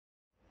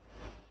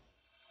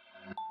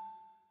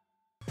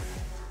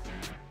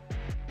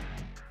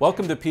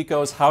Welcome to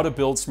Pico's How to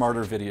Build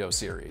Smarter video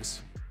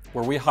series,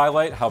 where we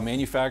highlight how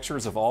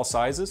manufacturers of all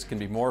sizes can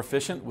be more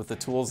efficient with the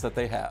tools that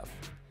they have.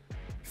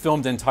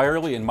 Filmed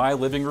entirely in my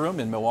living room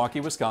in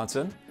Milwaukee,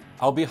 Wisconsin,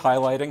 I'll be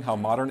highlighting how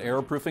modern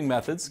aeroproofing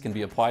methods can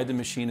be applied to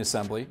machine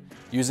assembly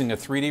using a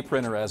 3D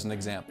printer as an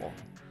example.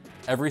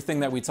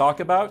 Everything that we talk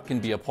about can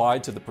be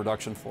applied to the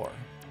production floor.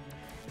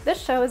 This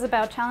show is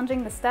about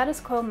challenging the status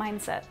quo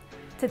mindset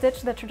to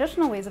ditch the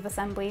traditional ways of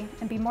assembly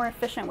and be more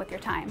efficient with your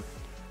time.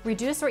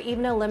 Reduce or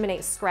even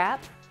eliminate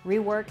scrap,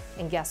 rework,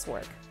 and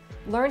guesswork.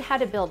 Learn how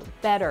to build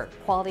better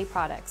quality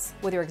products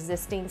with your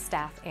existing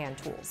staff and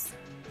tools.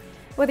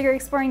 Whether you're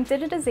exploring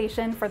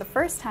digitization for the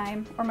first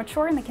time or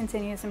mature in the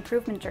continuous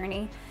improvement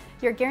journey,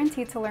 you're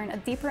guaranteed to learn a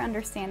deeper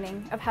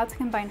understanding of how to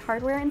combine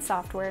hardware and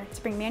software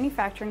to bring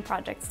manufacturing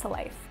projects to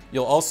life.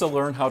 You'll also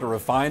learn how to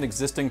refine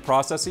existing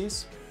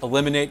processes,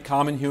 eliminate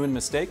common human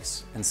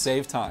mistakes, and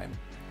save time.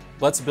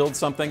 Let's build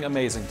something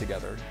amazing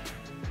together.